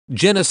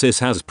Genesis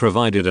has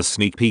provided a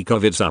sneak peek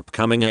of its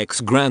upcoming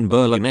X Gran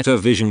Berlinetta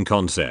Vision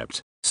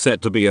concept,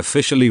 set to be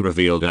officially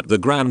revealed at the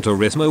Gran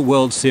Turismo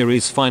World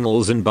Series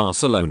Finals in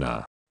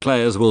Barcelona.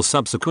 Players will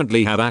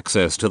subsequently have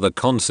access to the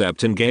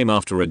concept in-game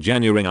after a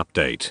January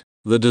update.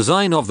 The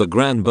design of the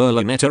Gran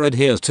Berlinetta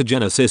adheres to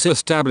Genesis'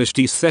 established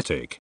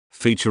aesthetic,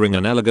 featuring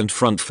an elegant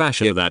front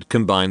fascia that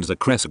combines a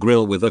crest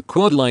grille with a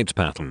quad light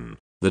pattern.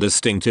 The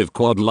distinctive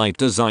quad light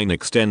design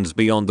extends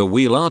beyond the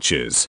wheel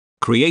arches,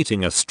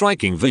 creating a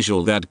striking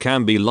visual that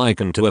can be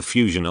likened to a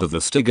fusion of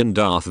the Stig and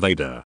Darth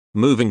Vader.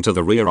 Moving to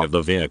the rear of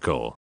the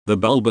vehicle, the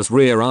bulbous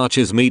rear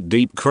arches meet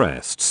deep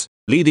crests,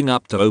 leading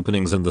up to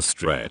openings in the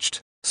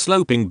stretched,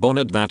 sloping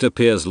bonnet that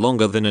appears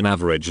longer than an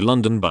average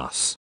London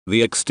bus.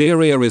 The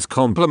exterior is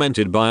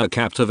complemented by a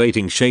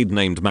captivating shade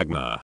named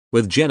Magma,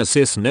 with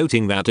Genesis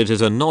noting that it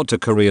is a nod to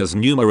Korea's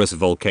numerous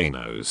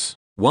volcanoes.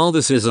 While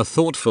this is a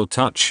thoughtful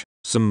touch,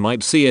 some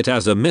might see it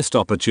as a missed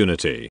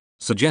opportunity,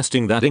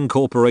 suggesting that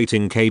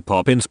incorporating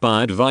K-pop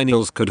inspired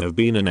vinyls could have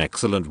been an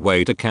excellent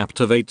way to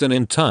captivate an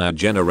entire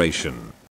generation.